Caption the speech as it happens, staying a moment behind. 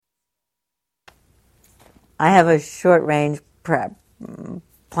I have a short-range plan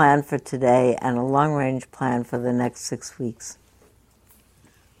for today and a long-range plan for the next 6 weeks.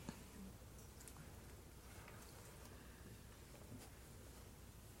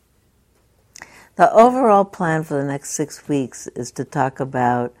 The overall plan for the next 6 weeks is to talk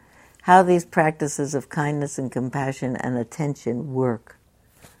about how these practices of kindness and compassion and attention work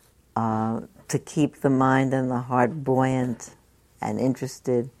to keep the mind and the heart buoyant and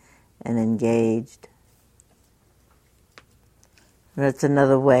interested and engaged. That's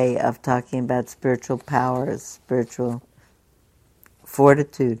another way of talking about spiritual powers, spiritual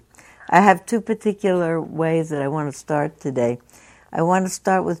fortitude. I have 2 particular ways that I want to start today. I want to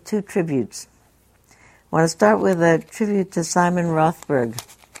start with 2 tributes. I want to start with a tribute to Simon Rothberg,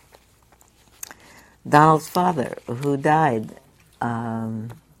 Donald's father, who died.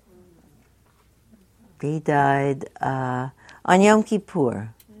 He died on Yom Kippur.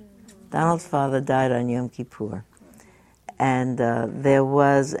 Donald's father died on Yom Kippur. And there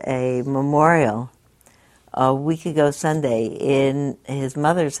was a memorial a week ago Sunday in his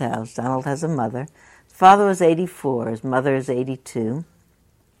mother's house. Donald has a mother. His father was 84. His mother is 82.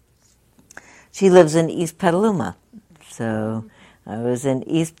 She lives in East Petaluma. So I was in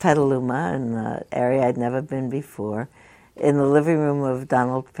East Petaluma, in an area I'd never been before, in the living room of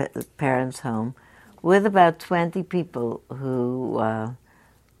Donald's parents' home, with about 20 people who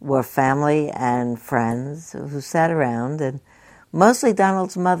were family and friends who sat around, and mostly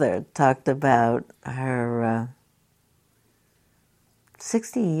Donald's mother talked about her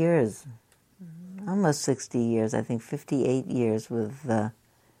 60 years, almost 60 years, I think 58 years with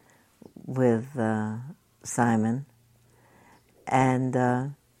Simon. And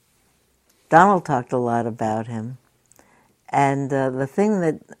Donald talked a lot about him. And the thing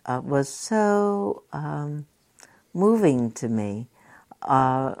that was so moving to me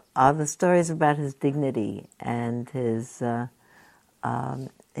are the stories about his dignity and his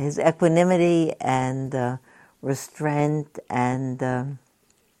equanimity and restraint and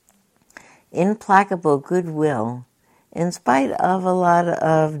implacable goodwill in spite of a lot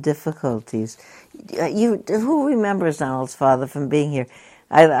of difficulties. Who remembers Donald's father from being here?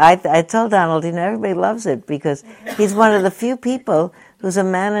 I told Donald, everybody loves it because he's one of the few people who's a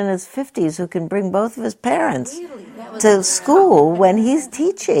man in his 50s who can bring both of his parents to school when he's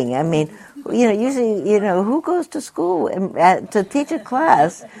teaching. I mean, usually, who goes to school to teach a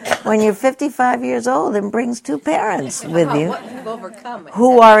class when you're 55 years old and brings 2 parents with you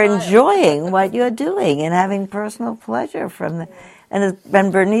who are enjoying what you're doing and having personal pleasure from the. And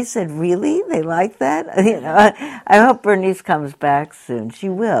Bernice said, "Really? They like that?" I hope Bernice comes back soon. She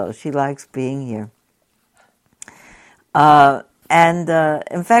will. She likes being here.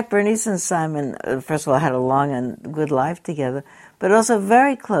 In fact, Bernice and Simon, first of all, had a long and good life together, but also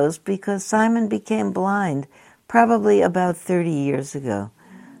very close because Simon became blind probably about 30 years ago.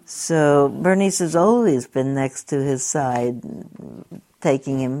 So Bernice has always been next to his side,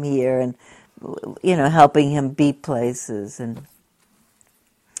 taking him here and, helping him be places.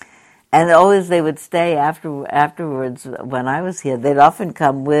 And always they would stay afterwards when I was here. They'd often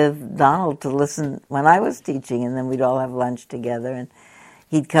come with Donald to listen when I was teaching, and then we'd all have lunch together, and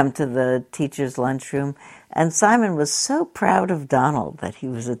he'd come to the teacher's lunchroom. And Simon was so proud of Donald that he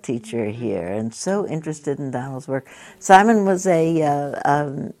was a teacher here and so interested in Donald's work. Simon was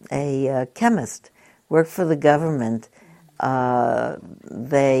a chemist, worked for the government.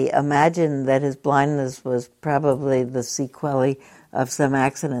 They imagined that his blindness was probably the sequelae of some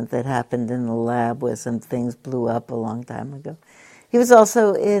accident that happened in the lab where some things blew up a long time ago. He was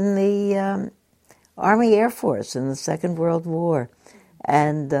also in the Army Air Force in the Second World War,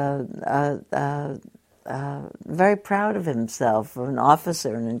 and very proud of himself, an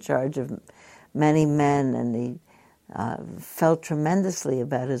officer and in charge of many men, and he felt tremendously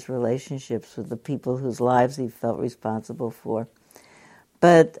about his relationships with the people whose lives he felt responsible for.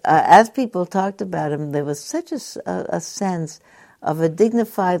 But as people talked about him, there was such a sense of a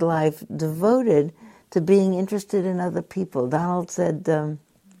dignified life devoted to being interested in other people. Donald said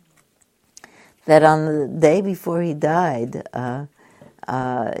that on the day before he died,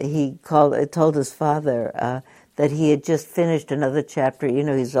 he told his father that he had just finished another chapter.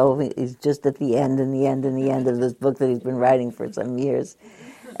 He's just at the end of this book that he's been writing for some years.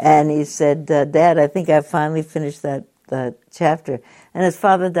 And he said, "Dad, I think I finally finished that chapter." And his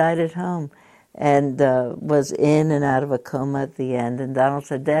father died at home and was in and out of a coma at the end. And Donald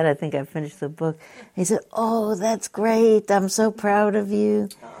said, "Dad, I think I finished the book." He said, "Oh, that's great. I'm so proud of you."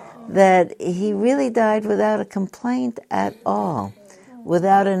 That he really died without a complaint at all,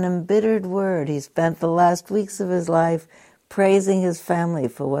 without an embittered word. He spent the last weeks of his life praising his family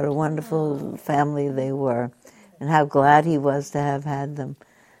for what a wonderful family they were and how glad he was to have had them.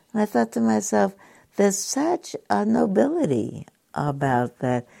 And I thought to myself, there's such a nobility about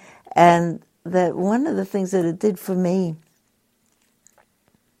that. And that one of the things that it did for me,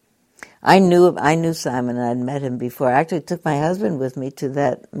 I knew Simon, and I'd met him before. I actually took my husband with me to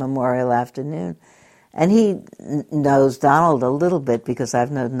that memorial afternoon. And he knows Donald a little bit because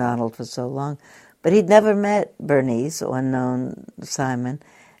I've known Donald for so long. But he'd never met Bernice or known Simon.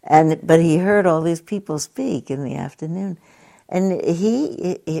 But he heard all these people speak in the afternoon. And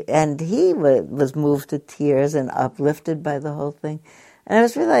he was moved to tears and uplifted by the whole thing. And I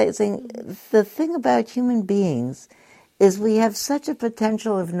was realizing the thing about human beings is we have such a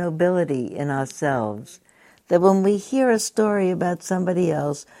potential of nobility in ourselves that when we hear a story about somebody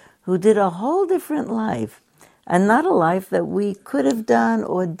else who did a whole different life, and not a life that we could have done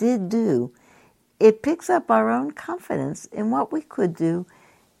or did do, it picks up our own confidence in what we could do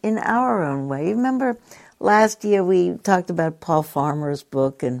in our own way. You remember last year we talked about Paul Farmer's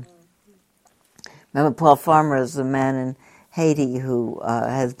book, and remember Paul Farmer is the man in Haiti who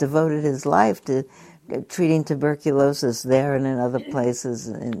has devoted his life to treating tuberculosis there and in other places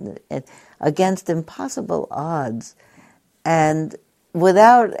and against impossible odds. And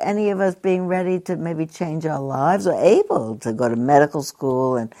without any of us being ready to maybe change our lives or able to go to medical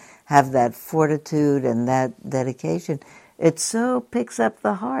school and have that fortitude and that dedication, it so picks up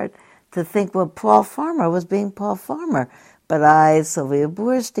the heart to think, well, Paul Farmer was being Paul Farmer, but I, Sylvia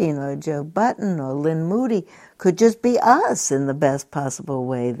Boorstein, or Joe Button, or Lynn Moody, could just be us in the best possible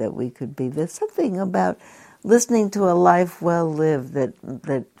way that we could be. There's something about listening to a life well lived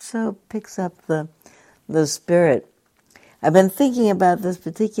that so picks up the spirit. I've been thinking about this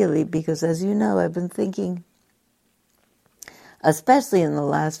particularly because, as you know, I've been thinking, especially in the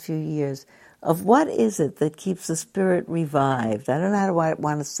last few years, of what is it that keeps the spirit revived. I don't know how I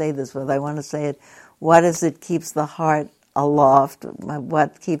want to say this, whether I want to say it, what is it keeps the heart aloft,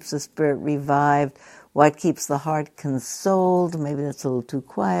 what keeps the spirit revived, what keeps the heart consoled, maybe that's a little too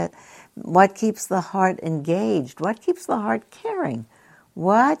quiet, what keeps the heart engaged, what keeps the heart caring,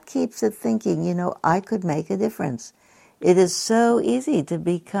 what keeps it thinking, I could make a difference. It is so easy to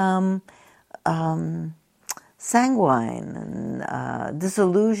become sanguine and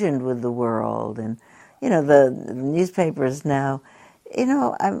disillusioned with the world, and the newspapers now.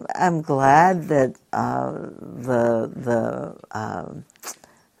 I'm glad that the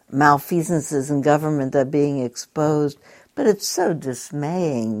malfeasances in government are being exposed, but it's so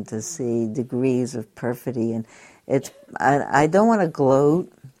dismaying to see degrees of perfidy, and I don't want to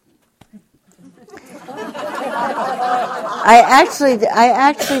gloat. I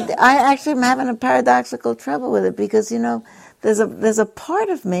actually am having a paradoxical trouble with it because there's a part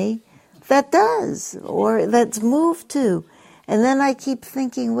of me that does, or that's moved to, and then I keep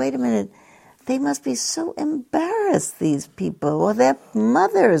thinking, wait a minute, they must be so embarrassed, these people, or their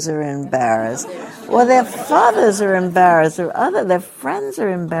mothers are embarrassed, or their fathers are embarrassed, or their friends are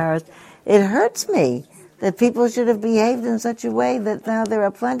embarrassed. It hurts me that people should have behaved in such a way that now there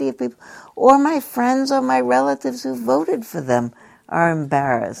are plenty of people, or my friends or my relatives who voted for them are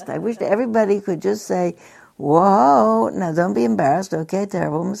embarrassed. I wish everybody could just say, whoa, now don't be embarrassed, okay,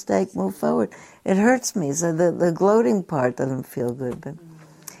 terrible mistake, move forward. It hurts me, so the gloating part doesn't feel good.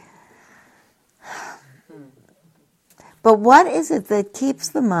 But what is it that keeps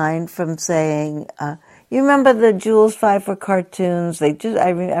the mind from saying, you remember the Jules Pfeiffer cartoons? I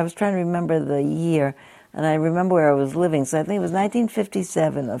was trying to remember the year, and I remember where I was living, so I think it was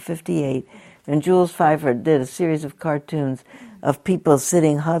 1957 or 58, and Jules Pfeiffer did a series of cartoons of people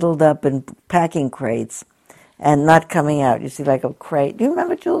sitting huddled up in packing crates and not coming out. You see, like a crate. Do you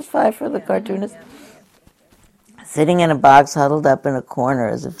remember Jules Pfeiffer, the cartoonist? Sitting in a box, huddled up in a corner,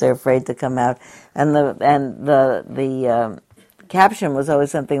 as if they're afraid to come out. And the caption was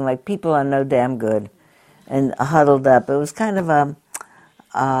always something like, "People are no damn good," and huddled up. It was kind of a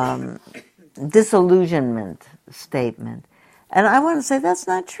disillusionment statement. And I want to say that's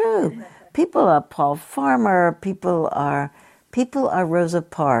not true. People are Paul Farmer. People are Rosa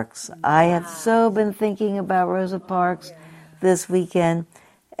Parks. I have so been thinking about Rosa Parks this weekend.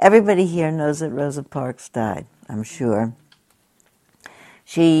 Everybody here knows that Rosa Parks died, I'm sure.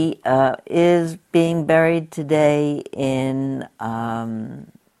 She is being buried today in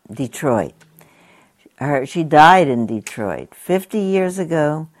Detroit. She died in Detroit. 50 years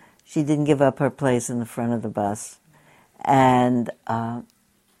ago, she didn't give up her place in the front of the bus. And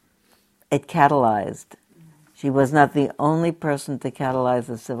it catalyzed. She was not the only person to catalyze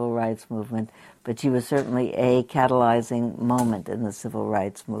the civil rights movement, but she was certainly a catalyzing moment in the civil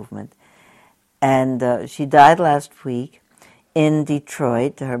rights movement. And she died last week. in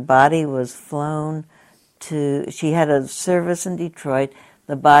Detroit. Her body was flown she had a service in Detroit.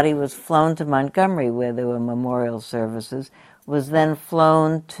 The body was flown to Montgomery, where there were memorial services, was then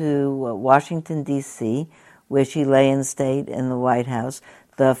flown to Washington, D.C., where she lay in state in the White House.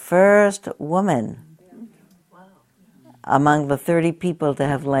 The first woman among the 30 people to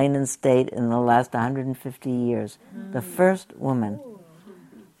have lain in state in the last 150 years. The first woman.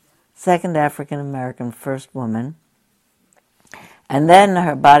 Second African American, first woman. And then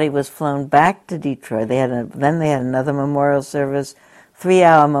her body was flown back to Detroit. Then they had another memorial service,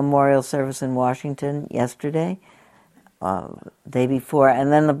 3-hour memorial service in Washington yesterday, day before, and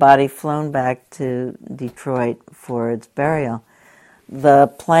then the body flown back to Detroit for its burial. The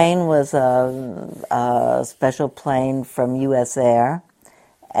plane was a special plane from U.S. Air,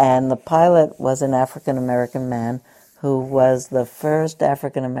 and the pilot was an African American man who was the first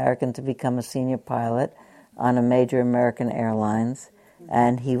African American to become a senior pilot on a major American airlines,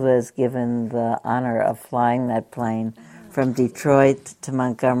 and he was given the honor of flying that plane from Detroit to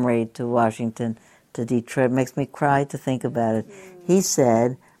Montgomery to Washington to Detroit. It makes me cry to think about it. He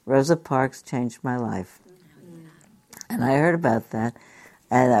said, "Rosa Parks changed my life." And I heard about that,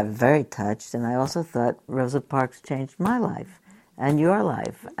 and I'm very touched, and I also thought Rosa Parks changed my life, and your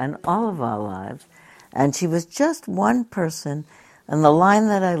life, and all of our lives. And she was just one person, and the line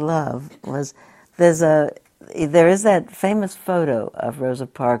that I love was, there is that famous photo of Rosa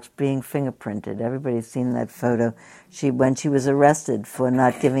Parks being fingerprinted. Everybody's seen that photo. When she was arrested for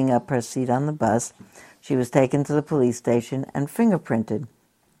not giving up her seat on the bus, she was taken to the police station and fingerprinted.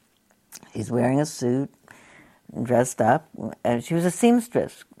 She's wearing a suit, dressed up, and she was a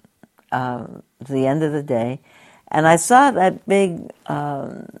seamstress at the end of the day. And I saw that big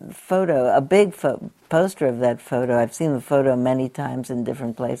photo, a big poster of that photo. I've seen the photo many times in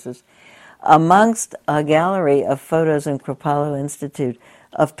different places, amongst a gallery of photos in Kripalu Institute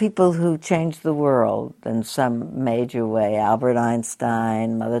of people who changed the world in some major way. Albert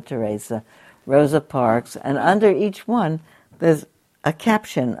Einstein, Mother Teresa, Rosa Parks, and under each one there's a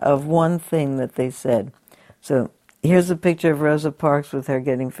caption of one thing that they said. So here's a picture of Rosa Parks with her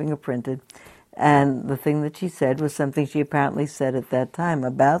getting fingerprinted, and the thing that she said was something she apparently said at that time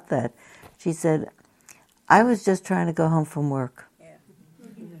about that. She said, "I was just trying to go home from work."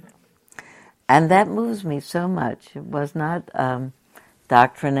 And that moves me so much. It was not a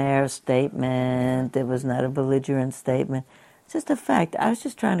doctrinaire statement. It was not a belligerent statement. It's just a fact. I was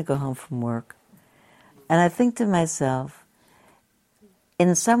just trying to go home from work. And I think to myself,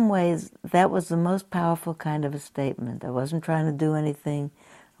 in some ways, that was the most powerful kind of a statement. I wasn't trying to do anything.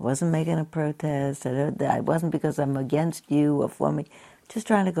 I wasn't making a protest. It wasn't because I'm against you or for me. Just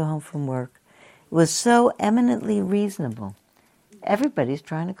trying to go home from work. It was so eminently reasonable. Everybody's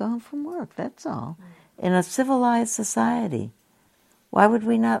trying to go home from work, that's all. In a civilized society, why would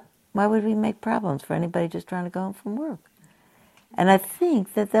we make problems for anybody just trying to go home from work? And I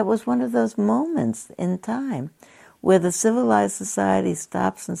think that was one of those moments in time where the civilized society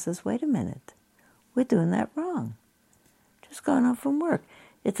stops and says, wait a minute, we're doing that wrong. Just going home from work.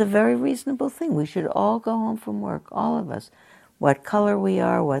 It's a very reasonable thing. We should all go home from work, all of us. What color we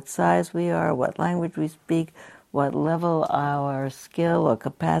are, what size we are, what language we speak, what level our skill or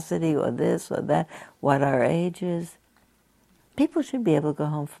capacity or this or that, what our age is. People should be able to go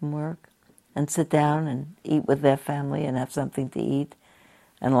home from work and sit down and eat with their family and have something to eat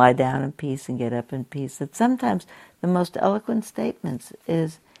and lie down in peace and get up in peace. That sometimes the most eloquent statements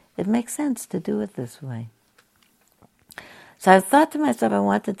is, it makes sense to do it this way. So I thought to myself I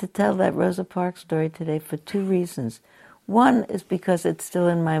wanted to tell that Rosa Parks story today for two reasons. One is because it's still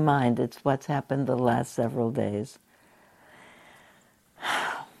in my mind. It's what's happened the last several days.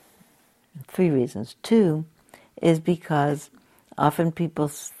 3 reasons. 2 is because often people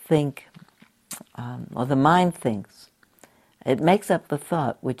think, or the mind thinks, it makes up the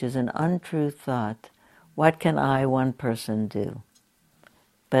thought, which is an untrue thought. What can I, one person, do?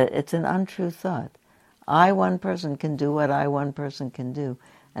 But it's an untrue thought. I, one person, can do what I, one person, can do.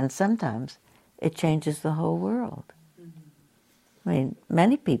 And sometimes it changes the whole world. I mean,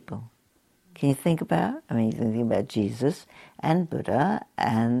 many people. Can you think about? You can think about Jesus and Buddha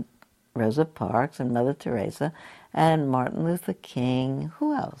and Rosa Parks and Mother Teresa and Martin Luther King.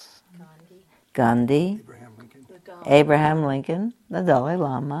 Who else? Gandhi. Abraham Lincoln. The Dalai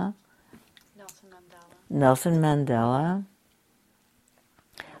Lama. Nelson Mandela.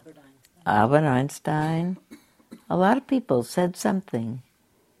 Albert Einstein. A lot of people said something,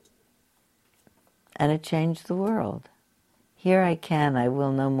 and it changed the world. Here I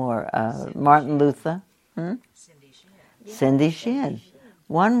will no more. Martin Luther. Cindy Sheehan.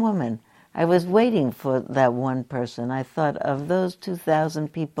 One woman. I was waiting for that one person. I thought of those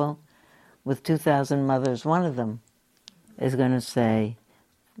 2,000 people with 2,000 mothers, one of them is going to say,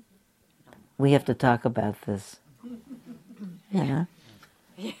 we have to talk about this. Yeah.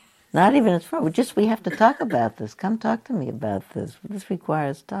 Not even it's wrong. Just we have to talk about this. Come talk to me about this. This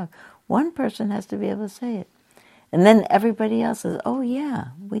requires talk. One person has to be able to say it. And then everybody else says, oh yeah,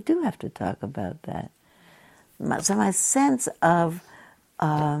 we do have to talk about that. So my sense of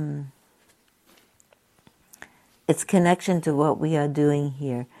its connection to what we are doing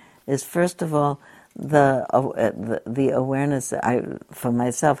here is, first of all, the awareness for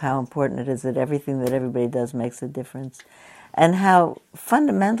myself, how important it is that everything that everybody does makes a difference, and how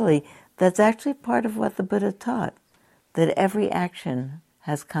fundamentally that's actually part of what the Buddha taught, that every action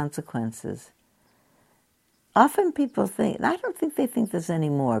has consequences. Often people think, and I don't think they think this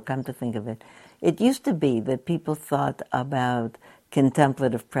anymore, come to think of it. It used to be that people thought about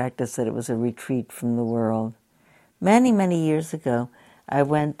contemplative practice, that it was a retreat from the world. Many, many years ago,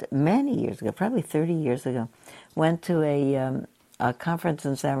 probably 30 years ago, went to a conference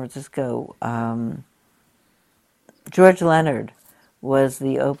in San Francisco. George Leonard was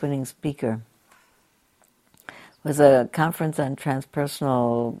the opening speaker. It was a conference on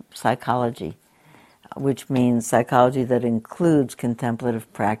transpersonal psychology, which means psychology that includes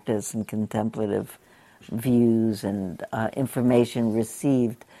contemplative practice and contemplative views and information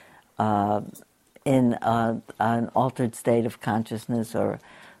received in an altered state of consciousness or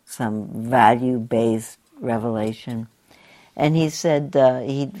some value-based revelation. And he said,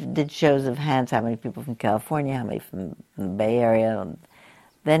 he did shows of hands, how many people from California, how many from the Bay Area.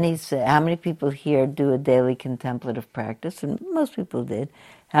 Then he said, how many people here do a daily contemplative practice? And most people did.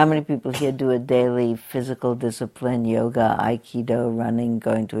 How many people here do a daily physical discipline, yoga, aikido, running,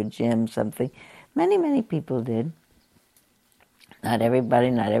 going to a gym, something? Many, many people did. Not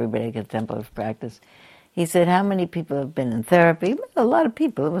everybody contemplative practice. He said, how many people have been in therapy? A lot of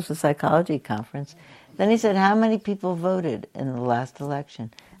people. It was a psychology conference. Then he said, how many people voted in the last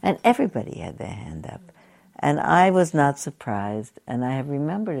election? And everybody had their hand up. And I was not surprised, and I have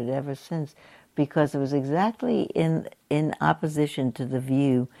remembered it ever since, because it was exactly in opposition to the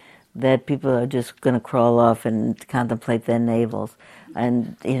view that people are just going to crawl off and contemplate their navels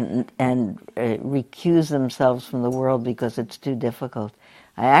and recuse themselves from the world because it's too difficult.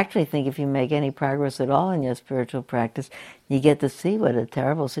 I actually think if you make any progress at all in your spiritual practice, you get to see what a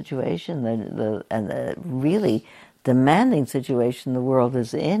terrible situation and the really demanding situation the world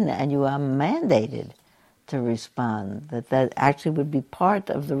is in, and you are mandated to respond. That actually would be part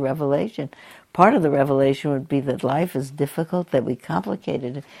of the revelation. Part of the revelation would be that life is difficult, that we complicate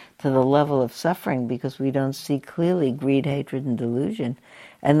it to the level of suffering because we don't see clearly greed, hatred, and delusion,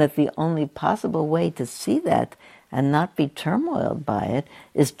 and that the only possible way to see that and not be turmoiled by it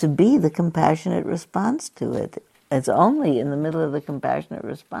is to be the compassionate response to it. It's only in the middle of the compassionate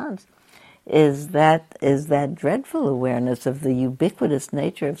response is that dreadful awareness of the ubiquitous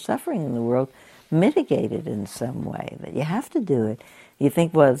nature of suffering in the world mitigated in some way, that you have to do it. You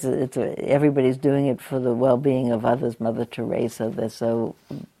think, well, everybody's doing it for the well-being of others, Mother Teresa, they're so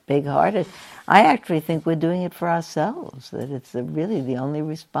big-hearted. I actually think we're doing it for ourselves, that it's really the only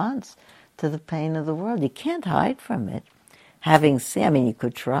response to the pain of the world. You can't hide from it. Having seen, you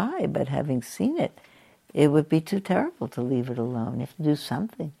could try, but having seen it, it would be too terrible to leave it alone. You have to do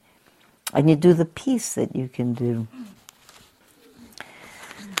something. And you do the peace that you can do.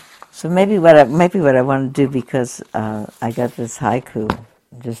 So maybe what I want to do, because I got this haiku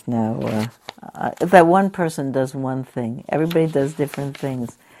just now, that one person does one thing. Everybody does different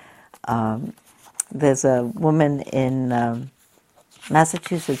things. There's a woman in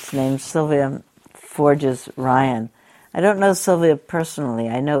Massachusetts named Sylvia Forges Ryan. I don't know Sylvia personally.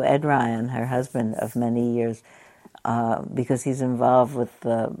 I know Ed Ryan, her husband of many years, because he's involved with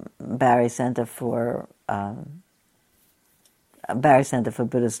the Barry Center for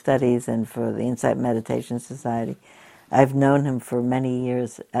Buddhist Studies and for the Insight Meditation Society. I've known him for many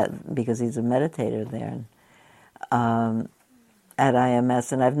years because he's a meditator there at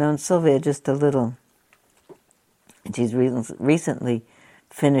IMS, and I've known Sylvia just a little. And she's recently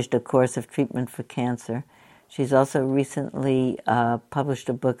finished a course of treatment for cancer. She's also recently published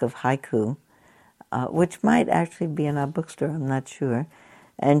a book of haiku, which might actually be in our bookstore, I'm not sure.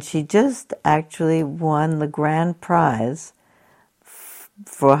 And she just actually won the grand prize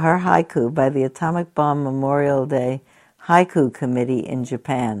for her haiku by the Atomic Bomb Memorial Day Haiku Committee in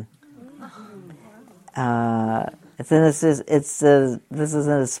Japan. This is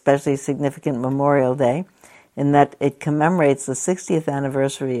an especially significant Memorial Day. in that it commemorates the 60th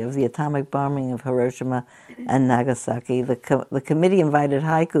anniversary of the atomic bombing of Hiroshima and Nagasaki. The committee invited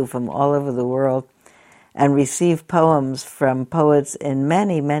haiku from all over the world and received poems from poets in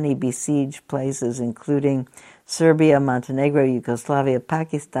many, many besieged places, including Serbia, Montenegro, Yugoslavia,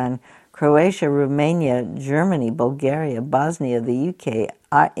 Pakistan, Croatia, Romania, Germany, Bulgaria, Bosnia, the UK,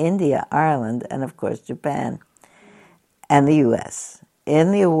 India, Ireland, and of course Japan, and the US.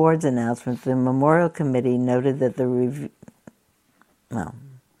 In the awards announcement, the Memorial Committee noted that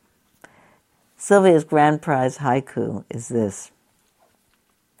Sylvia's grand prize haiku is this: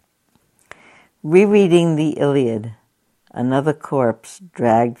 rereading the Iliad, another corpse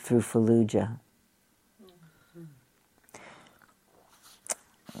dragged through Fallujah.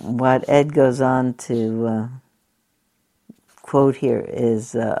 What Ed goes on to quote here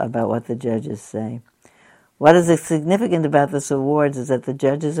is about what the judges say. What is significant about this award is that the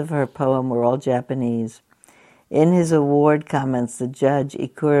judges of her poem were all Japanese. In his award comments, the judge,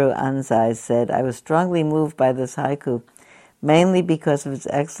 Ikuru Anzai, said, "I was strongly moved by this haiku, mainly because of its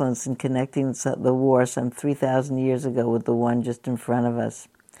excellence in connecting the war some 3,000 years ago with the one just in front of us.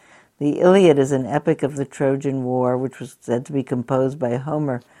 The Iliad is an epic of the Trojan War, which was said to be composed by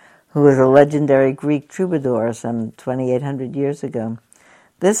Homer, who was a legendary Greek troubadour some 2,800 years ago.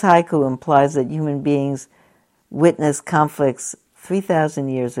 This haiku implies that human beings witnessed conflicts 3,000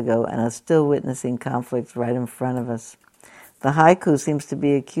 years ago and are still witnessing conflicts right in front of us. The haiku seems to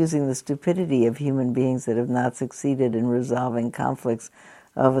be accusing the stupidity of human beings that have not succeeded in resolving conflicts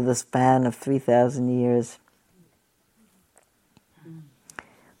over the span of 3,000 years.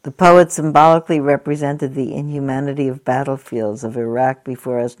 The poet symbolically represented the inhumanity of battlefields of Iraq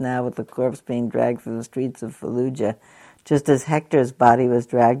before us now, with the corpse being dragged through the streets of Fallujah, just as Hector's body was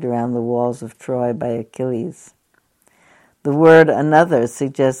dragged around the walls of Troy by Achilles. The word another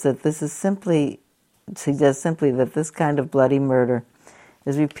suggests simply that this kind of bloody murder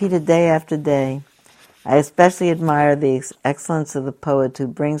is repeated day after day. I especially admire the excellence of the poet who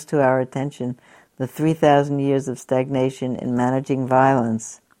brings to our attention the 3,000 years of stagnation in managing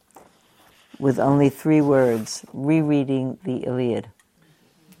violence with only 3 words: rereading the Iliad.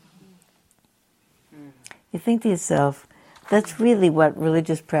 You think to yourself, that's really what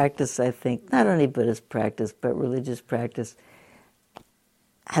religious practice, I think, not only Buddhist practice, but religious practice,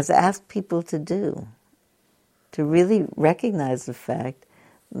 has asked people to do, to really recognize the fact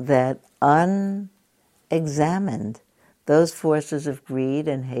that unexamined, those forces of greed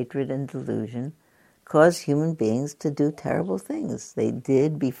and hatred and delusion cause human beings to do terrible things. They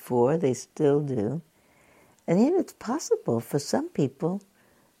did before, they still do. And yet it's possible for some people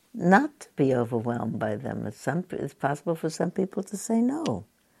not to be overwhelmed by them. It's possible for some people to say, no,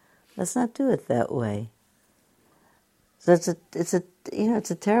 let's not do it that way. So it's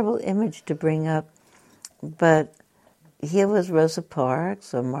a terrible image to bring up, but here was Rosa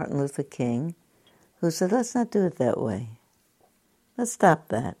Parks or Martin Luther King who said, let's not do it that way. Let's stop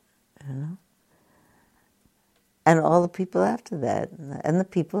that, And all the people after that, and the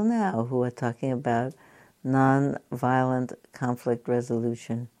people now who are talking about non-violent conflict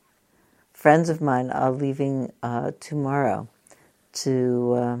resolution. Friends of mine are leaving tomorrow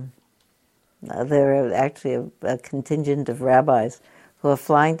to, there are actually a contingent of rabbis who are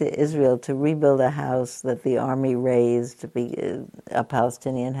flying to Israel to rebuild a house that the army razed, to be a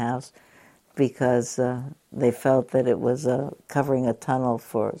Palestinian house, because they felt that it was covering a tunnel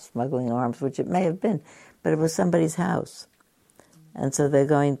for smuggling arms, which it may have been, but it was somebody's house. And so they're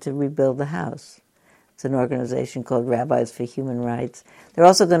going to rebuild the house. It's an organization called Rabbis for Human Rights. They're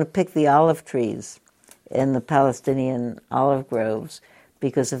also going to pick the olive trees in the Palestinian olive groves,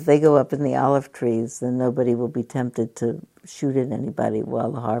 because if they go up in the olive trees, then nobody will be tempted to shoot at anybody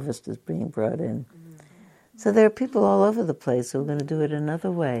while the harvest is being brought in. So there are people all over the place who are going to do it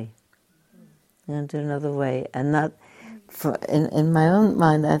another way. They're going to do it another way. And not, in my own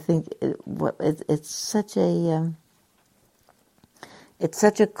mind, I think it's such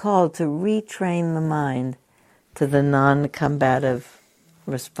a call to retrain the mind to the non-combative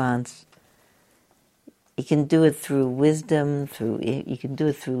response. You can do it through wisdom, you can do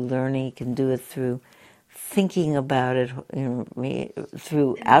it through learning, you can do it through thinking about it,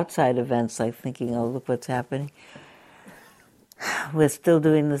 through outside events like thinking, oh, look what's happening. We're still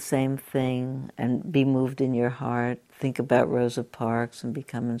doing the same thing, and be moved in your heart. Think about Rosa Parks and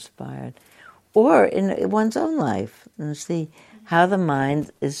become inspired. Or in one's own life, and see how the mind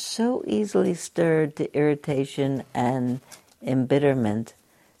is so easily stirred to irritation and embitterment,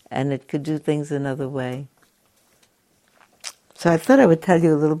 and it could do things another way. So I thought I would tell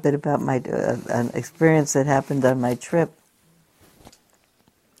you a little bit about my an experience that happened on my trip.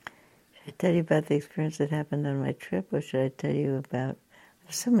 I tell you about the experience that happened on my trip, or should I tell you about...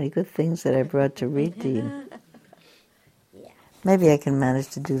 There's so many good things that I brought to read to you. Maybe I can manage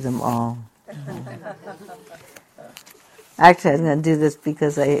to do them all. Actually, I'm going to do this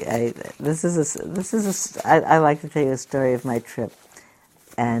because I like to tell you a story of my trip,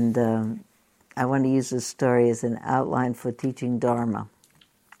 and I want to use this story as an outline for teaching Dharma.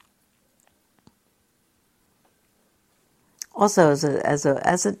 Also, this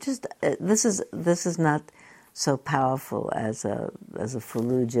is not so powerful as a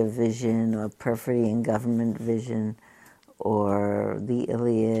Fallujah vision or perfidy in government vision, or the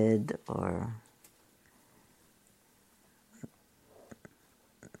Iliad, or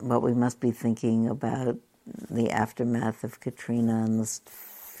what we must be thinking about the aftermath of Katrina and the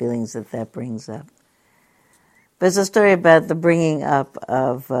feelings that brings up. But it's a story about the bringing up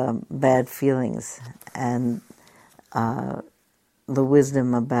of bad feelings and the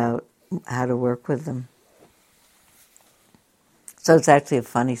wisdom about how to work with them. So it's actually a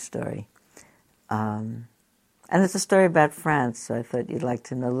funny story. And it's a story about France, so I thought you'd like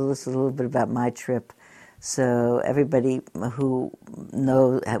to know this is a little bit about my trip. So everybody who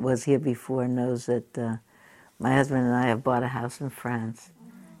was here before knows that my husband and I have bought a house in France.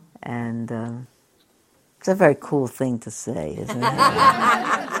 And it's a very cool thing to say, isn't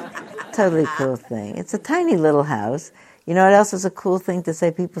it? Totally cool thing. It's a tiny little house. You know what else is a cool thing to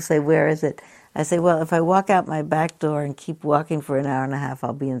say? People say, where is it? I say, well, if I walk out my back door and keep walking for an hour and a half,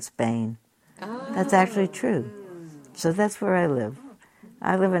 I'll be in Spain. That's actually true. So that's where I live.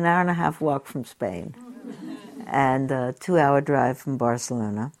 I live an hour and a half walk from Spain and a 2-hour drive from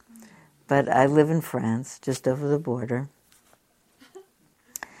Barcelona. But I live in France, just over the border.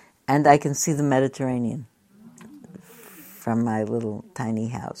 And I can see the Mediterranean from my little tiny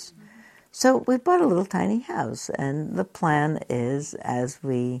house. So we bought a little tiny house, and the plan is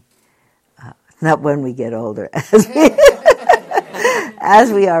not when we get older,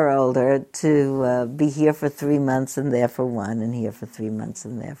 as we are older, to be here for 3 months and there for 1, and here for 3 months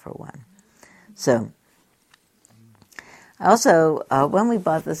and there for 1. So, also, when we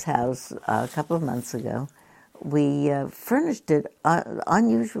bought this house a couple of months ago, we furnished it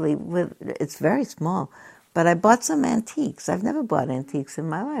unusually it's very small, but I bought some antiques. I've never bought antiques in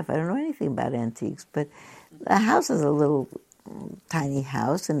my life. I don't know anything about antiques, but the house is a little tiny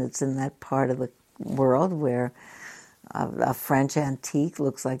house, and it's in that part of the world where a French antique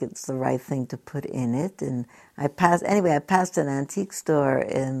looks like it's the right thing to put in it. And I passed an antique store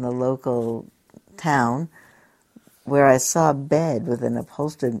in the local town where I saw a bed with an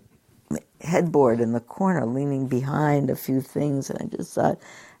upholstered headboard in the corner leaning behind a few things, and I just saw it.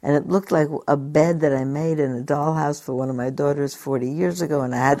 And it looked like a bed that I made in a dollhouse for one of my daughters 40 years ago,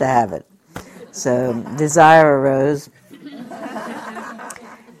 and I had to have it. So desire arose.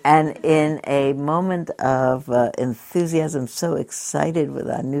 And in a moment of enthusiasm, so excited with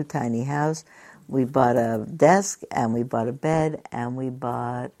our new tiny house, we bought a desk, and we bought a bed, and we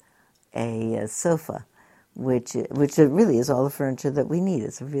bought a sofa, which really is all the furniture that we need.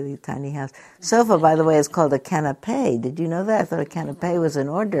 It's a really tiny house. Sofa, by the way, is called a canapé. Did you know that? I thought a canapé was an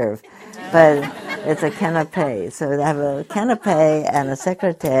hors d'oeuvre, but it's a canapé. So they have a canapé and a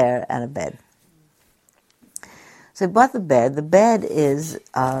secrétaire and a bed. So I bought the bed. The bed is,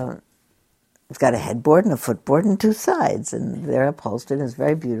 it's got a headboard and a footboard and 2 sides, and they're upholstered, and it's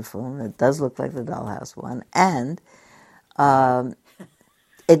very beautiful, and it does look like the dollhouse one. And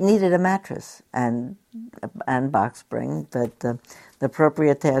it needed a mattress and box spring, but the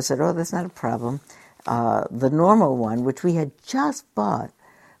proprietaire said, oh, that's not a problem. The normal one, which we had just bought,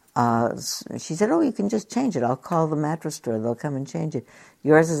 she said, oh, you can just change it. I'll call the mattress store. They'll come and change it.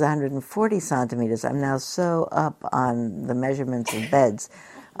 Yours is 140 centimeters. I'm now so up on the measurements of beds.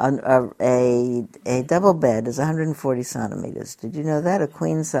 A double bed is 140 centimeters. Did you know that? A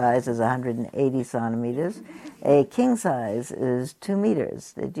queen size is 180 centimeters. A king size is 2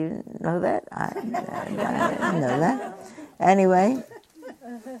 meters. Did you know that? I didn't know that. Anyway,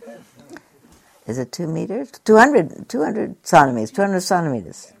 is it 2 meters? 200 centimeters. 200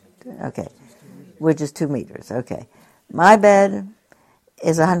 centimeters. Okay, which is 2 meters. Okay, my bed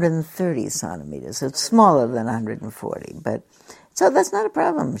is 130 centimeters. So it's smaller than 140, but. So that's not a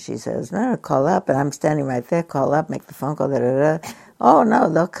problem, she says. No, call up, and I'm standing right there. Call up, make the phone call, da-da-da. Oh, no,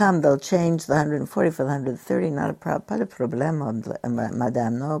 they'll come. They'll change the 140 for the 130. Not a problem. Pas de problème,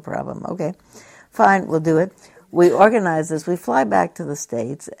 madame. No problem. Okay, fine, we'll do it. We organize this. We fly back to the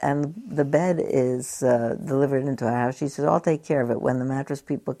States, and the bed is delivered into our house. She says, I'll take care of it. When the mattress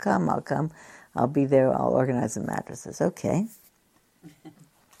people come, I'll come. I'll be there. I'll organize the mattresses. Okay.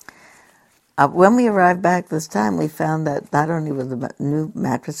 When we arrived back this time, we found that not only were the new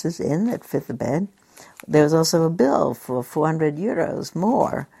mattresses in that fit the bed, there was also a bill for 400 euros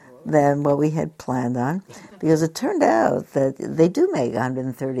more than what we had planned on, because it turned out that they do make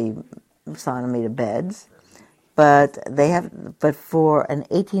 130 centimeter beds, but for an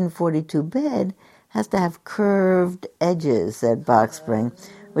 1842 bed has to have curved edges at box spring,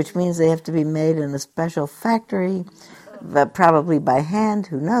 which means they have to be made in a special factory, but probably by hand,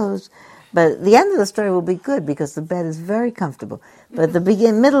 who knows. But the end of the story will be good because the bed is very comfortable. But the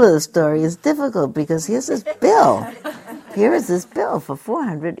middle of the story is difficult because here's this bill. Here is this bill for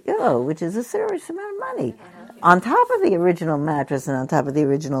 400 euro, which is a serious amount of money, on top of the original mattress and on top of the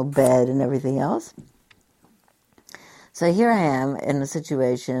original bed and everything else. So here I am in a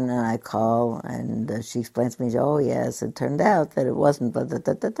situation, and I call, and she explains to me, oh yes, it turned out that it wasn't blah, blah,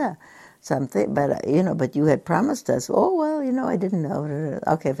 blah, blah, blah. Something, but but you had promised us. Oh well, I didn't know.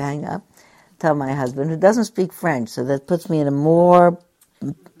 Okay, hang up. Tell my husband, who doesn't speak French, so that puts me in a more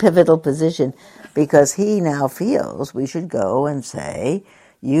pivotal position, because he now feels we should go and say,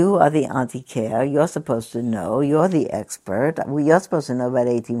 you are the antiquaire, you're supposed to know, you're the expert. You're supposed to know about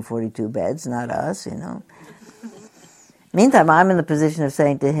 1842 beds, not us. Meantime, I'm in the position of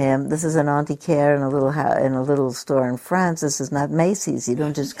saying to him, this is an antiquaire in a little store in France. This is not Macy's. You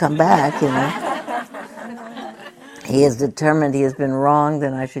don't just come back, He is determined he has been wronged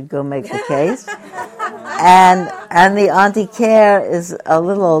and I should go make the case. And the antiquaire is a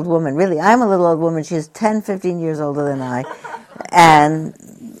little old woman. Really, I'm a little old woman. She's 10, 15 years older than I. And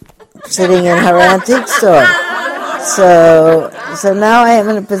sitting in her antique store. So now I am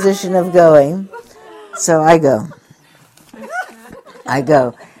in a position of going. So I go.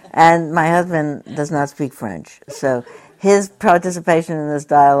 And my husband does not speak French. So his participation in this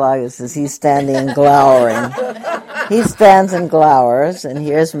dialogue is he's standing and glowering. He stands and glowers, and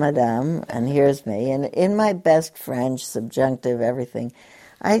here's Madame, and here's me. And in my best French, subjunctive, everything,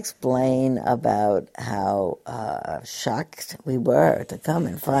 I explain about how shocked we were to come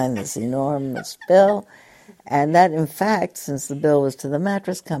and find this enormous bill. And that, in fact, since the bill was to the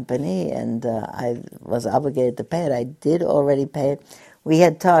mattress company and I was obligated to pay it, I did already pay it. We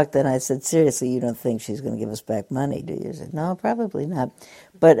had talked, and I said, seriously, you don't think she's going to give us back money, do you? She said, no, probably not.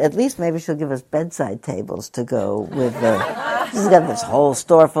 But at least maybe she'll give us bedside tables to go with she's got this whole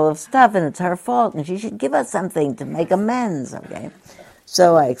store full of stuff, and it's her fault, and she should give us something to make amends, okay?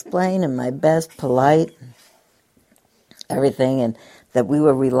 So I explained in my best polite everything, and that we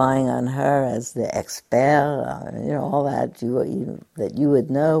were relying on her as the expert, all that, that you would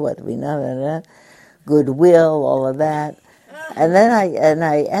know what we know, goodwill, all of that. And then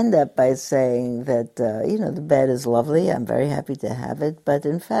I end up by saying that, the bed is lovely, I'm very happy to have it, but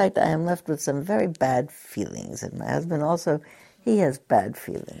in fact I am left with some very bad feelings. And my husband also, he has bad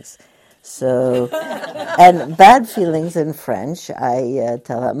feelings. So, and bad feelings in French, I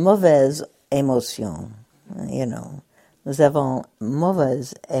tell her, mauvaise émotion, nous avons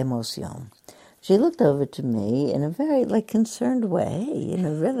mauvaise émotion. She looked over to me in a very, concerned way,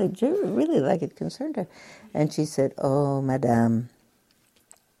 really like it concerned her. And she said, oh, Madame,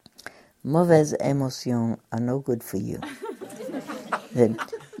 mauvaise émotions are no good for you. Then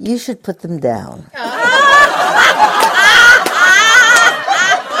you should put them down.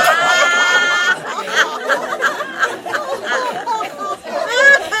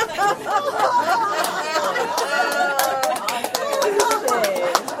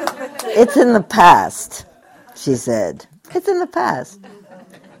 It's in the past, she said. It's in the past.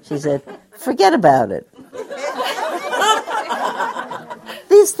 She said, forget about it.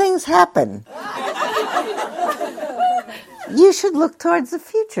 These things happen. You should look towards the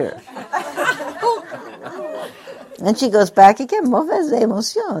future. And she goes back again, mauvaise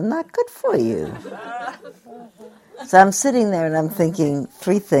émotion, not good for you. So I'm sitting there and I'm thinking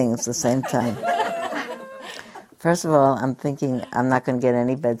three things at the same time. First of all, I'm thinking I'm not going to get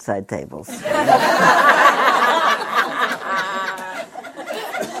any bedside tables.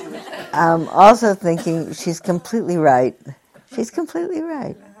 I'm also thinking she's completely right. She's completely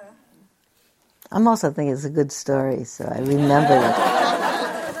right. I'm also thinking it's a good story, so I remember it.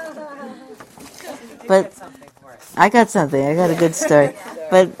 But I got something. I got a good story.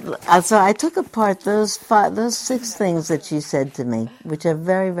 But so I took apart those 6 things that she said to me, which are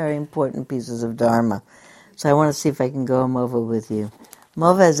very, very important pieces of Dharma. So I want to see if I can go them over with you.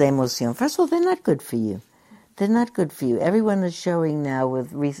 Mauvaise émotion. First of all, they're not good for you. They're not good for you. Everyone is showing now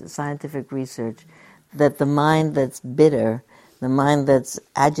with scientific research that the mind that's bitter, the mind that's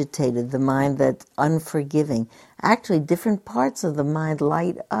agitated, the mind that's unforgiving, actually different parts of the mind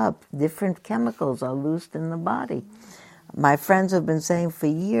light up. Different chemicals are loosed in the body. My friends have been saying for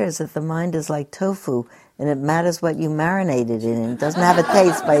years that the mind is like tofu, and it matters what you marinate it in. It doesn't have a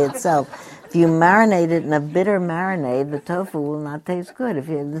taste by itself. If you marinate it in a bitter marinade, the tofu will not taste good.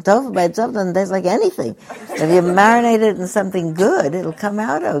 The tofu by itself doesn't taste like anything. If you marinate it in something good, it'll come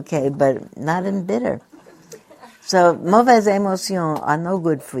out okay, but not in bitter. So, mauvaises émotions are no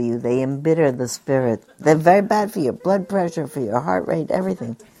good for you. They embitter the spirit. They're very bad for your blood pressure, for your heart rate,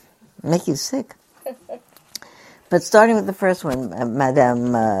 everything. Make you sick. But starting with the first one,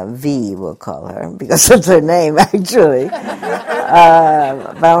 Madame V, we'll call her, because that's her name, actually. But I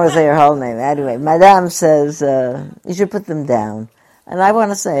don't want to say her whole name. Anyway, Madame says, you should put them down. And I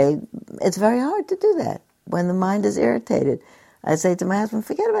want to say, it's very hard to do that when the mind is irritated. I say to my husband,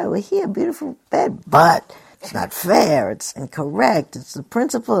 forget about it. We're here, beautiful bed, but it's not fair. It's incorrect. It's the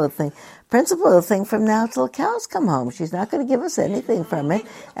principle of the thing. Principle of the thing from now till cows come home. She's not going to give us anything from it.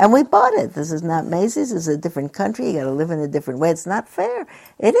 And we bought it. This is not Macy's. This is a different country. You got to live in a different way. It's not fair.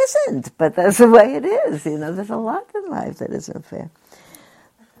 It isn't, but that's the way it is. There's a lot in life that isn't fair.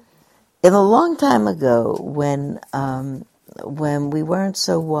 In a long time ago, when we weren't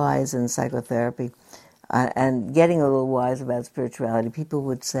so wise in psychotherapy, and getting a little wise about spirituality, people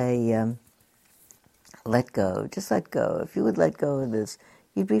would say, let go, just let go. If you would let go of this,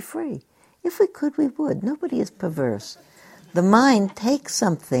 you'd be free. If we could, we would. Nobody is perverse. The mind takes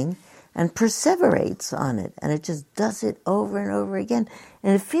something and perseverates on it, and it just does it over and over again.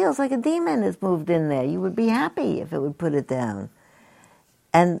 And it feels like a demon has moved in there. You would be happy if it would put it down.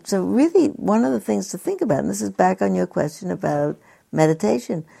 And so really, one of the things to think about, and this is back on your question about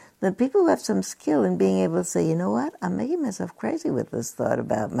meditation, that people who have some skill in being able to say, you know what, I'm making myself crazy with this thought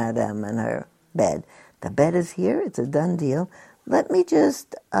about Madame and her bed. The bed is here, it's a done deal. Let me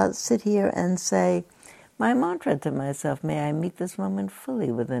just sit here and say my mantra to myself, may I meet this moment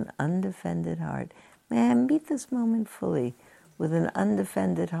fully with an undefended heart. May I meet this moment fully with an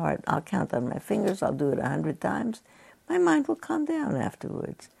undefended heart. I'll count on my fingers, I'll do it 100 times. My mind will calm down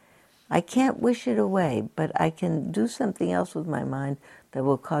afterwards. I can't wish it away, but I can do something else with my mind that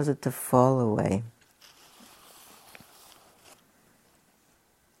will cause it to fall away.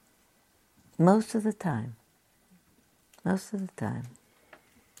 Most of the time. Most of the time.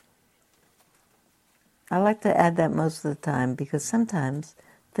 I like to add that most of the time because sometimes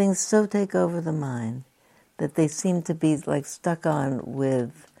things so take over the mind that they seem to be like stuck on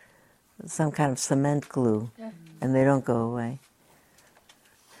with some kind of cement glue and they don't go away.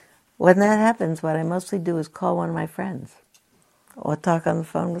 When that happens, what I mostly do is call one of my friends or talk on the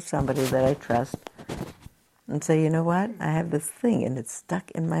phone with somebody that I trust and say, you know what, I have this thing and it's stuck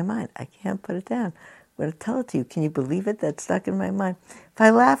in my mind. I can't put it down. I'm going to tell it to you. Can you believe it? That's stuck in my mind. If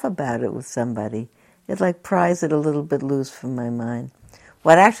I laugh about it with somebody, it like pries it a little bit loose from my mind.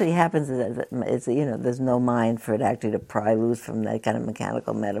 What actually happens is there's no mind for it actually to pry loose from that kind of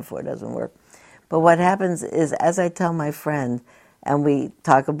mechanical metaphor. It doesn't work. But what happens is, as I tell my friend, and we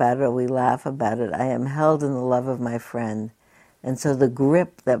talk about it or we laugh about it, I am held in the love of my friend. And so the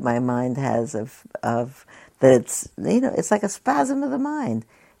grip that my mind has of that it's like a spasm of the mind.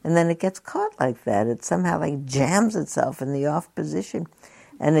 And then it gets caught like that. It somehow like jams itself in the off position.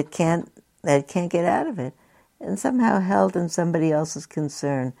 And it can't get out of it. And somehow held in somebody else's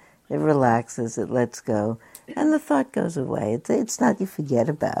concern, it relaxes, it lets go. And the thought goes away. It's not you forget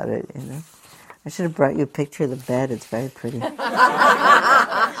about it, I should have brought you a picture of the bed. It's very pretty.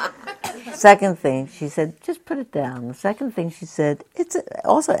 Second thing, she said, just put it down. The second thing she said, it's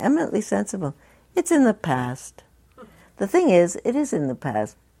also eminently sensible. It's in the past. The thing is, it is in the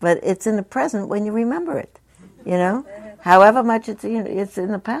past, but it's in the present when you remember it. However much it's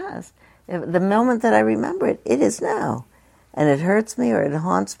in the past. The moment that I remember it, it is now. And it hurts me or it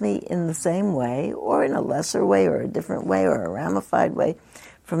haunts me in the same way or in a lesser way or a different way or a ramified way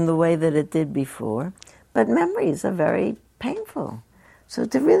from the way that it did before. But memories are very painful. So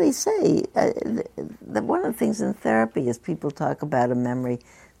to really say, that one of the things in therapy is people talk about a memory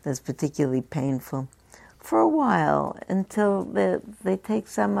that's particularly painful for a while until they take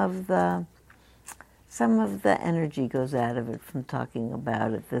some of the energy goes out of it from talking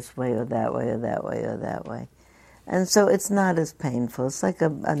about it this way or that way or that way or that way. And so it's not as painful. It's like a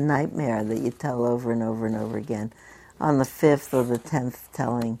nightmare that you tell over and over and over again. On the 5th or the 10th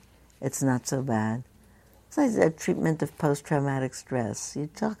telling, it's not so bad. It's like a treatment of post-traumatic stress. You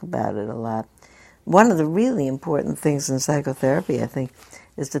talk about it a lot. One of the really important things in psychotherapy, I think,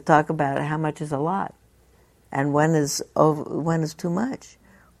 is to talk about how much is a lot and when is too much.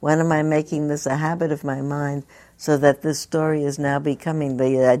 When am I making this a habit of my mind so that this story is now becoming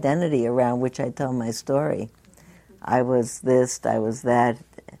the identity around which I tell my story? I was this, I was that.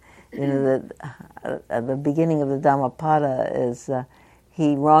 The beginning of the Dhammapada is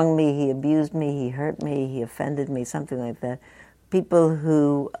he wronged me, he abused me, he hurt me, he offended me, something like that. People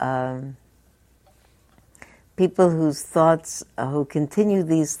whose thoughts, who continue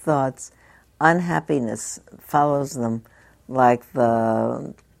these thoughts, unhappiness follows them like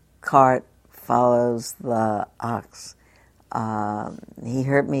the cart follows the ox. He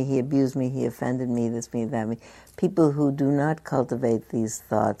hurt me, he abused me, he offended me, this, me, that, me. People who do not cultivate these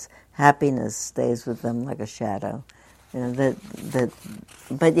thoughts, happiness stays with them like a shadow.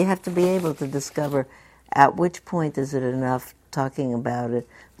 But you have to be able to discover at which point is it enough talking about it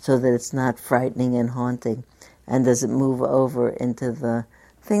so that it's not frightening and haunting, and does it move over into the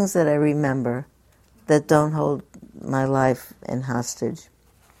things that I remember that don't hold my life in hostage.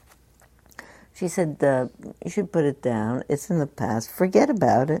 She said, you should put it down. It's in the past. Forget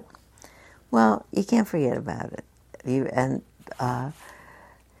about it. Well, you can't forget about it.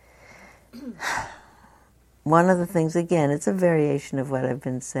 One of the things, again, it's a variation of what I've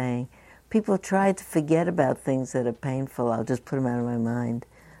been saying. People try to forget about things that are painful. I'll just put them out of my mind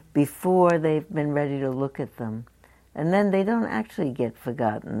before they've been ready to look at them. And then they don't actually get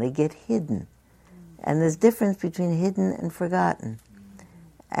forgotten. They get hidden. And there's difference between hidden and forgotten.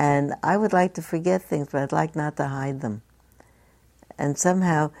 And I would like to forget things, but I'd like not to hide them. And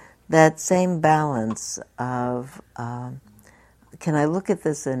somehow that same balance of, can I look at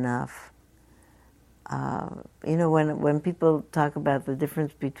this enough? When people talk about the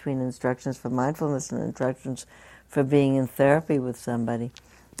difference between instructions for mindfulness and instructions for being in therapy with somebody,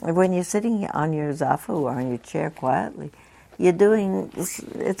 when you're sitting on your zafu or on your chair quietly, you're doing,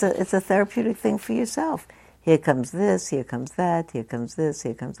 it's a therapeutic thing for yourself. Here comes this, here comes that, here comes this,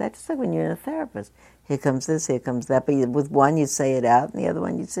 here comes that. Just like when you're in a therapist. Here comes this, here comes that. But with one you say it out, and the other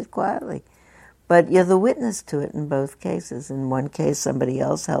one you sit quietly. But you're the witness to it in both cases. In one case, somebody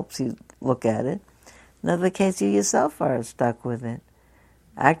else helps you look at it. In another case, you yourself are stuck with it.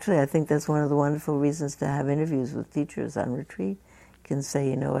 Actually, I think that's one of the wonderful reasons to have interviews with teachers on retreat. You can say,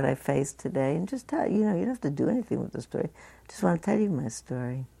 you know what I faced today, and just tell, you don't have to do anything with the story. I just want to tell you my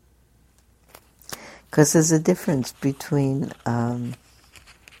story. Because there's a difference between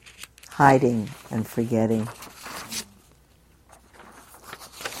hiding and forgetting.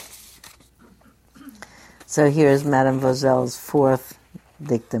 So here's Madame Vesells' fourth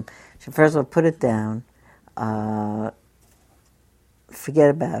dictum. She first of all put it down, forget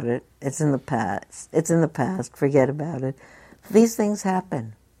about it. It's in the past. It's in the past. Forget about it. These things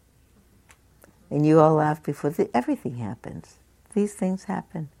happen. And you all laughed before. Everything happens. These things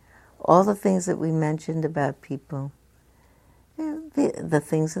happen. All the things that we mentioned about people, the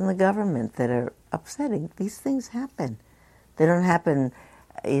things in the government that are upsetting, these things happen. They don't happen,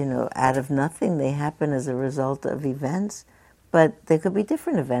 out of nothing. They happen as a result of events, but there could be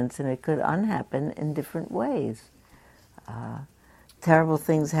different events, and it could unhappen in different ways. Terrible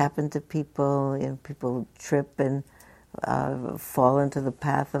things happen to people. People trip and fall into the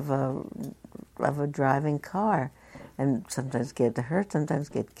path of a driving car. And sometimes get hurt, sometimes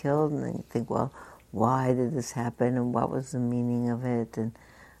get killed, and then you think, well, why did this happen, and what was the meaning of it? And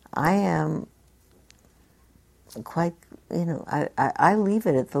I am quite, I leave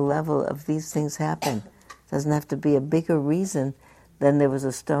it at the level of these things happen. It doesn't have to be a bigger reason than there was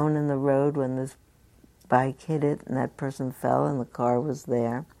a stone in the road when this bike hit it, and that person fell, and the car was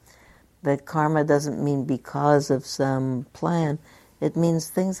there. That karma doesn't mean because of some plan. It means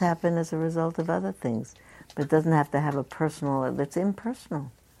things happen as a result of other things. But it doesn't have to have a personal, it's impersonal.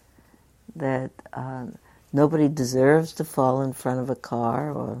 That nobody deserves to fall in front of a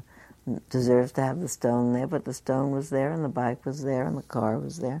car or deserves to have the stone there, but the stone was there and the bike was there and the car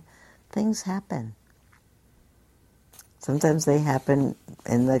was there. Things happen. Sometimes they happen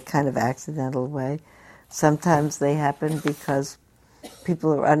in the kind of accidental way. Sometimes they happen because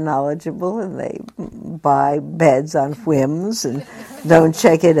people are unknowledgeable and they buy beds on whims and don't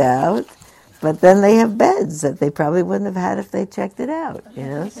check it out. But then they have beds that they probably wouldn't have had if they checked it out,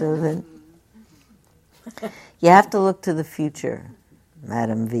 So then you have to look to the future,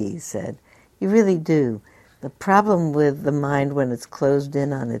 Madame V said. You really do. The problem with the mind when it's closed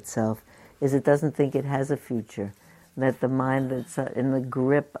in on itself is it doesn't think it has a future. That the mind that's in the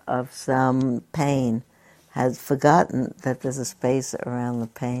grip of some pain has forgotten that there's a space around the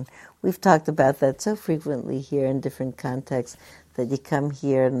pain. We've talked about that so frequently here in different contexts. That you come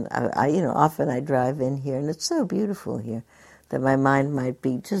here, and often I drive in here, and it's so beautiful here, that my mind might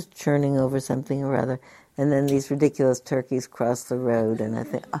be just churning over something or other, and then these ridiculous turkeys cross the road, and I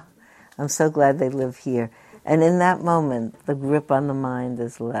think, I'm so glad they live here. And in that moment, the grip on the mind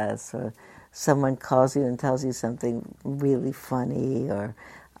is less, or someone calls you and tells you something really funny, or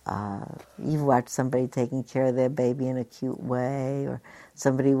You've watched somebody taking care of their baby in a cute way, or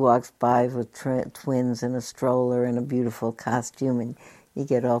somebody walks by with twins in a stroller in a beautiful costume, and you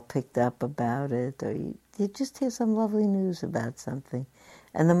get all picked up about it, or you just hear some lovely news about something,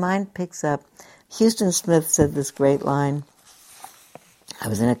 and the mind picks up. Houston Smith said this great line. I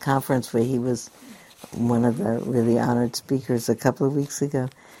was in a conference where he was one of the really honored speakers a couple of weeks ago,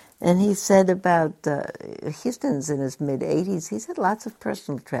 and he said about Houston's in his mid-80s. He's had lots of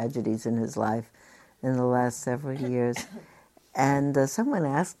personal tragedies in his life in the last several years. And someone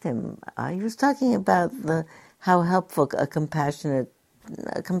asked him, he was talking about how helpful a compassionate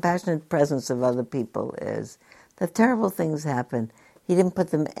presence of other people is. That terrible things happen. He didn't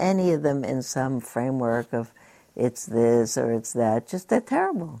put any of them in some framework of it's this or it's that. Just they're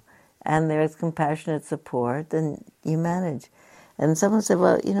terrible. And there's compassionate support, and you manage. And someone said,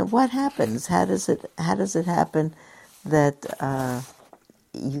 well, what happens? How does it happen that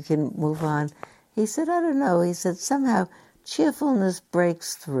you can move on? He said, I don't know. He said, somehow cheerfulness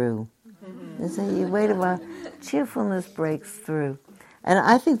breaks through. He said, you wait a while, cheerfulness breaks through. And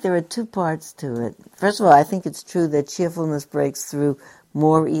I think there are two parts to it. First of all, I think it's true that cheerfulness breaks through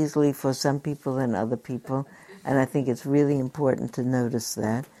more easily for some people than other people. And I think it's really important to notice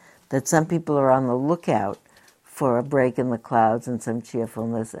that some people are on the lookout for a break in the clouds and some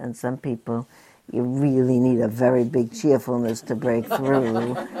cheerfulness, and some people, you really need a very big cheerfulness to break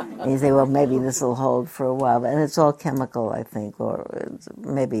through. And you say, well, maybe this will hold for a while. And it's all chemical, I think, or it's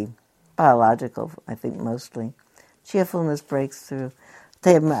maybe biological, I think, mostly. Cheerfulness breaks through.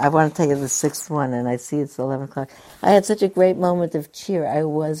 I want to tell you the sixth one, and I see it's 11 o'clock. I had such a great moment of cheer. I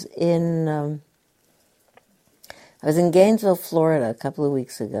was in Gainesville, Florida, a couple of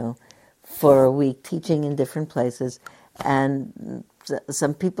weeks ago for a week teaching in different places, and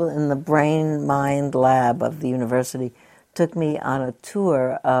some people in the brain mind lab of the university took me on a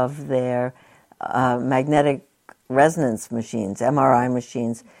tour of their magnetic resonance machines, MRI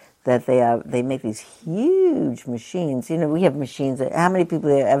machines, that they make these huge machines. We have machines how many people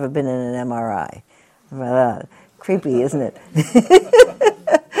have ever been in an MRI? Creepy, isn't it?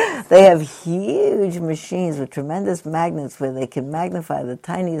 They have huge machines with tremendous magnets where they can magnify the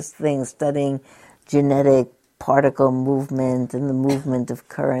tiniest things, studying genetic particle movement and the movement of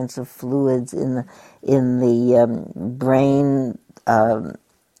currents of fluids in the brain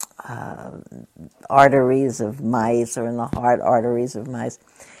arteries of mice, or in the heart arteries of mice.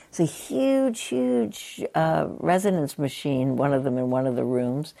 It's a huge resonance machine, one of them in one of the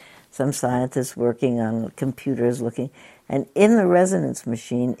rooms. Some scientists working on computers looking. And in the resonance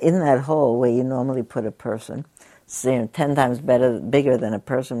machine, in that hole where you normally put a person, 10 times bigger than a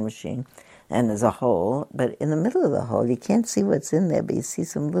person machine, and there's a hole, but in the middle of the hole, you can't see what's in there, but you see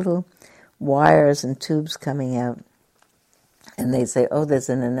some little wires and tubes coming out. And they say, oh, there's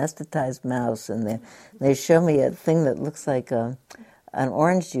an anesthetized mouse in there. They show me a thing that looks like an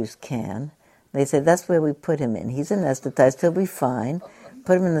orange juice can. They say, that's where we put him in. He's anesthetized, he'll be fine.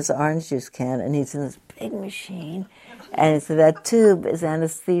 Put him in this orange juice can, and he's in this big machine. And so that tube is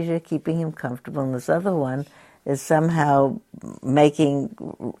anesthesia, keeping him comfortable, and this other one is somehow making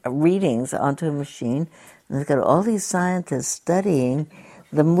readings onto a machine. And they've got all these scientists studying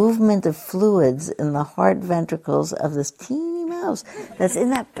the movement of fluids in the heart ventricles of this teeny mouse that's in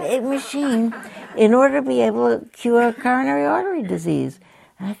that big machine in order to be able to cure coronary artery disease.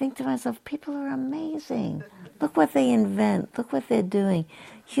 And I think to myself, people are amazing. Look what they invent. Look what they're doing.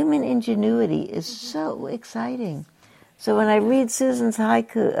 Human ingenuity is so exciting. So when I read Susan's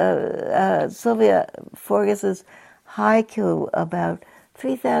haiku, Sylvia Forges's haiku about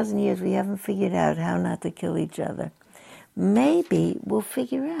 3,000 years we haven't figured out how not to kill each other, maybe we'll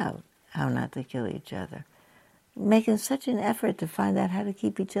figure out how not to kill each other. Making such an effort to find out how to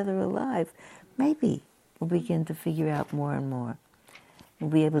keep each other alive, maybe we'll begin to figure out more and more.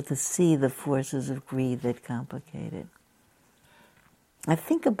 We'll be able to see the forces of greed that complicate it. I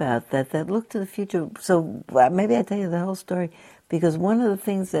think about that look to the future. So maybe I tell you the whole story, because one of the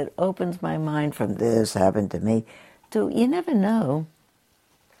things that opens my mind from this happened to me to, you never know,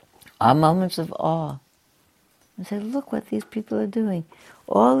 are moments of awe. And say, look what these people are doing.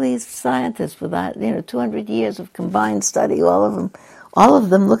 All these scientists with 200 years of combined study, all of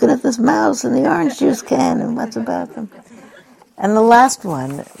them looking at this mouse and the orange juice can and what's about them. And the last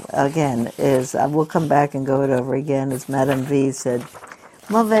one, again, is, we'll come back and go it over again, as Madame V said,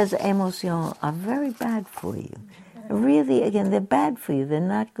 mauvaises émotions are very bad for you. Really, again, they're bad for you. They're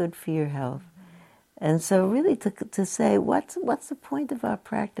not good for your health. And so really to say, what's the point of our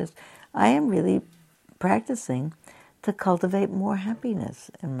practice? I am really practicing to cultivate more happiness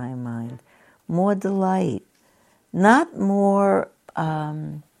in my mind, more delight, not more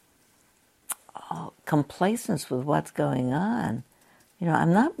complacence with what's going on.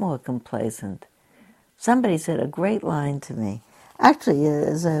 I'm not more complacent. Somebody said a great line to me. Actually,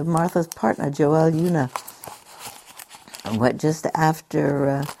 as Martha's partner, Joelle Una, just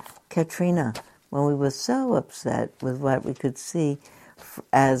after Katrina, when we were so upset with what we could see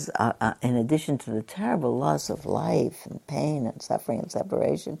as, in addition to the terrible loss of life and pain and suffering and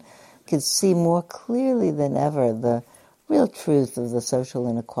separation, could see more clearly than ever the real truth of the social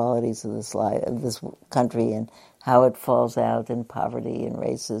inequalities of this country, and how it falls out in poverty and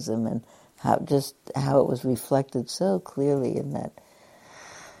racism, and how it was reflected so clearly in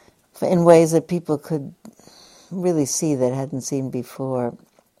ways that people could really see that hadn't seen before.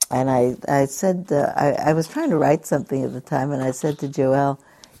 And I said, I was trying to write something at the time, and I said to Joelle,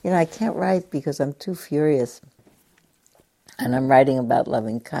 I can't write because I'm too furious. And I'm writing about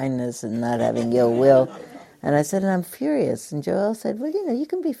loving kindness and not having ill will. And I said, and I'm furious. And Joelle said, well, you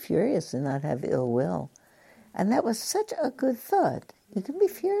can be furious and not have ill will. And that was such a good thought. You can be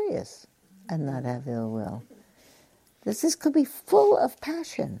furious and not have ill will. This could be full of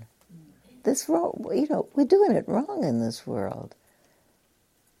passion. We're doing it wrong in this world.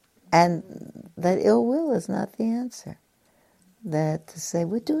 And that ill will is not the answer. That to say,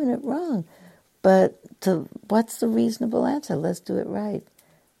 we're doing it wrong. But what's the reasonable answer? Let's do it right.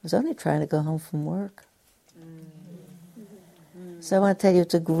 I was only trying to go home from work. So I want to tell you,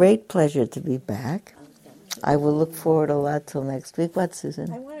 it's a great pleasure to be back. I will look forward a lot till next week. What,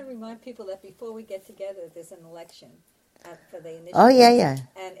 Susan? I want to remind people that before we get together, there's an election for the initiative. Oh, yeah.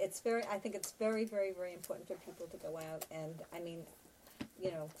 And I think it's very, very, very important for people to go out and,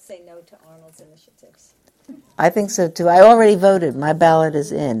 say no to Arnold's initiatives. I think so, too. I already voted. My ballot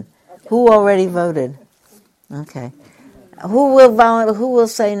is in. Okay. Who already voted? Okay. Who will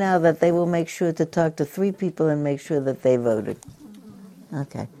say now that they will make sure to talk to 3 people and make sure that they voted?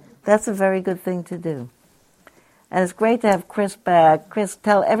 Okay. That's a very good thing to do. And it's great to have Chris back. Chris,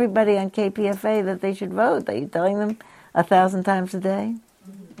 tell everybody on KPFA that they should vote. Are you telling them 1,000 times a day?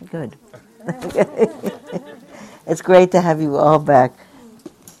 Good. It's great to have you all back.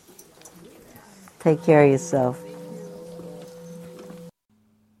 Take care of yourself.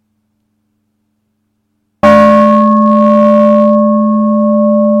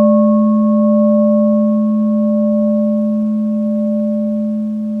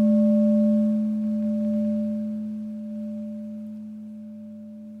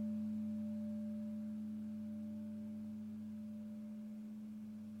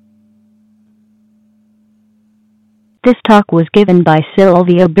 This talk was given by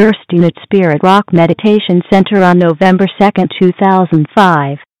Sylvia Boorstein at Spirit Rock Meditation Center on November 2,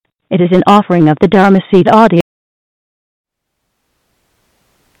 2005. It is an offering of the Dharma Seed audio.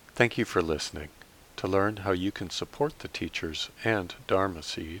 Thank you for listening. To learn how you can support the teachers and Dharma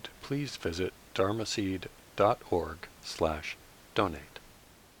Seed, please visit dharmaseed.org/donate.